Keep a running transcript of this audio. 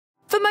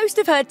For most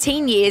of her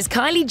teen years,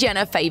 Kylie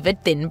Jenner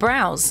favored thin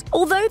brows.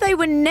 Although they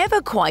were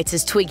never quite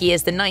as twiggy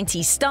as the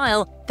 90s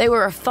style, they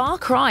were a far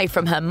cry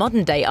from her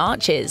modern-day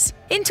arches.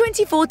 In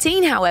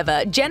 2014,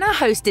 however, Jenner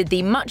hosted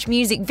the Much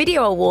Music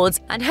Video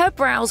Awards and her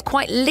brows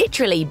quite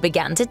literally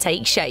began to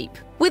take shape.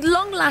 With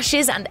long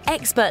lashes and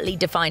expertly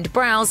defined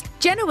brows,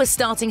 Jenner was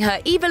starting her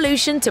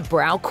evolution to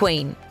brow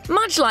queen.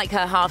 Much like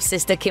her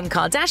half-sister Kim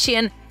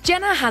Kardashian,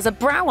 Jenner has a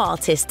brow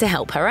artist to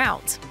help her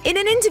out. In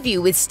an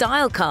interview with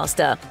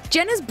Stylecaster,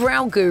 Jenner's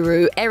brow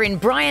guru Erin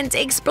Bryant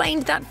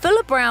explained that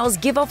fuller brows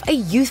give off a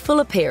youthful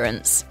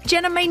appearance.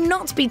 Jenner may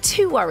not be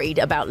too worried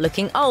about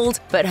looking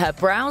old, but her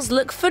brows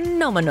look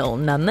phenomenal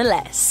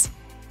nonetheless.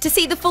 To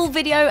see the full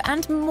video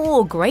and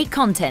more great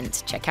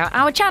content, check out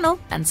our channel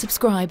and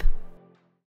subscribe.